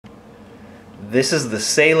This is the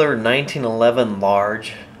Sailor 1911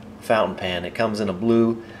 large fountain pen. It comes in a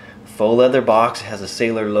blue faux leather box. It has a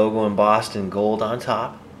Sailor logo embossed in gold on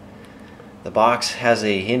top. The box has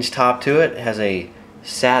a hinge top to it. It has a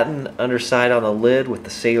satin underside on the lid with the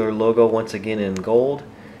Sailor logo once again in gold,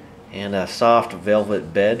 and a soft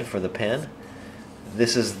velvet bed for the pen.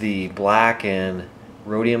 This is the black and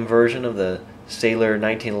rhodium version of the Sailor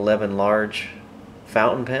 1911 large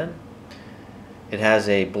fountain pen. It has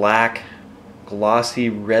a black glossy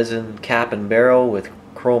resin cap and barrel with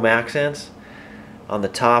chrome accents. On the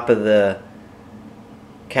top of the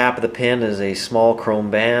cap of the pen is a small chrome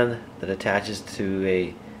band that attaches to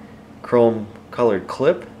a chrome colored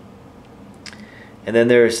clip. And then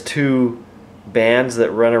there's two bands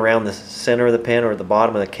that run around the center of the pen or the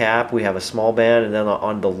bottom of the cap. We have a small band, and then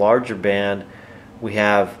on the larger band we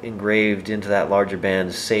have engraved into that larger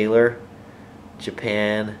band Sailor,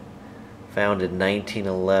 Japan, founded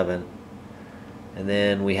 1911. And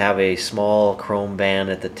then we have a small chrome band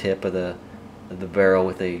at the tip of the barrel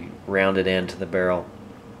with a rounded end to the barrel.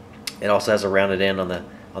 It also has a rounded end on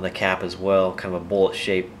the cap as well, kind of a bullet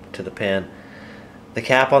shape to the pen. The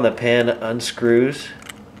cap on the pen unscrews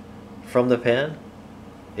from the pen.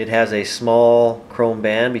 It has a small chrome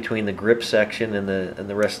band between the grip section and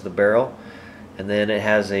the rest of the barrel, and then it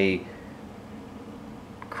has a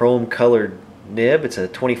chrome colored nib. It's a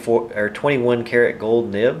 24 or 21 karat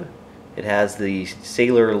gold nib. It has the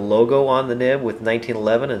Sailor logo on the nib with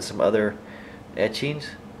 1911 and some other etchings.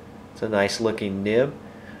 It's a nice looking nib.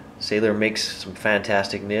 Sailor makes some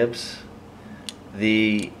fantastic nibs.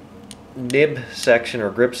 The nib section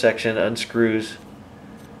or grip section unscrews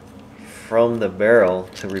from the barrel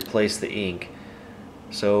to replace the ink.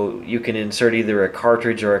 So you can insert either a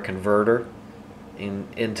cartridge or a converter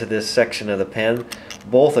into this section of the pen.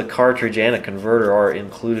 Both a cartridge and a converter are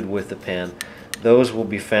included with the pen. Those will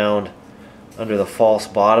be found under the false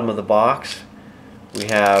bottom of the box. We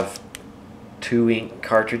have 2 ink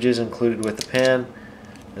cartridges included with the pen,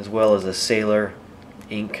 as well as a Sailor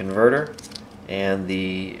ink converter and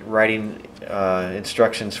the writing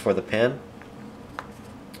instructions for the pen.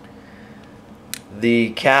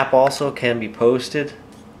 The cap also can be posted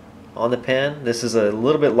on the pen. This is a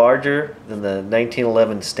little bit larger than the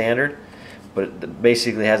 1911 standard, but it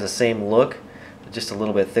basically has the same look, just a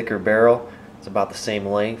little bit thicker barrel. It's about the same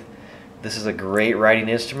length. This is a great writing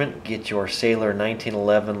instrument. Get your Sailor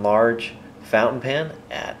 1911 large fountain pen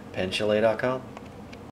at penchalet.com.